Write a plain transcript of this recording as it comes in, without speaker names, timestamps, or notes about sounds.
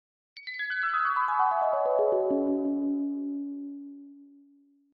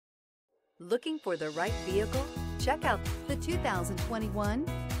Looking for the right vehicle? Check out the 2021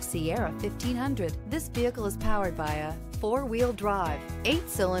 Sierra 1500. This vehicle is powered by a 4-wheel drive,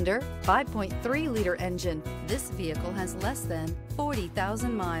 8-cylinder, 5.3-liter engine. This vehicle has less than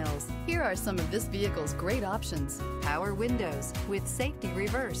 40,000 miles. Here are some of this vehicle's great options: power windows with safety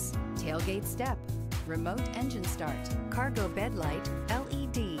reverse, tailgate step, remote engine start, cargo bed light,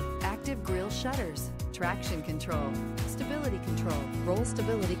 LED, active grille shutters, traction control, stability control, roll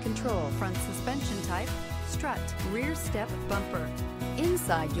stability control, front suspension type, strut, rear step bumper.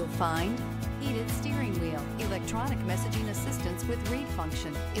 Inside you'll find heated steering wheel, electronic messaging assistance with read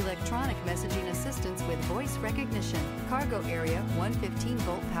function, electronic messaging assistance with voice recognition, cargo area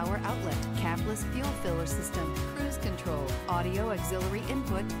 115-volt power outlet, capless fuel filler system, cruise control, audio auxiliary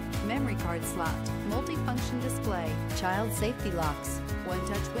input, memory card slot, multifunction display, child safety locks,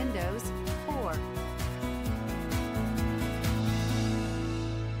 one-touch windows, 4.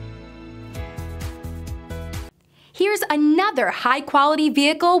 Here's another high-quality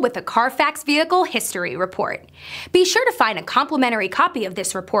vehicle with a Carfax Vehicle History Report. Be sure to find a complimentary copy of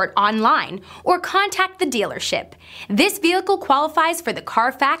this report online or contact the dealership. This vehicle qualifies for the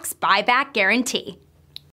Carfax Buyback Guarantee.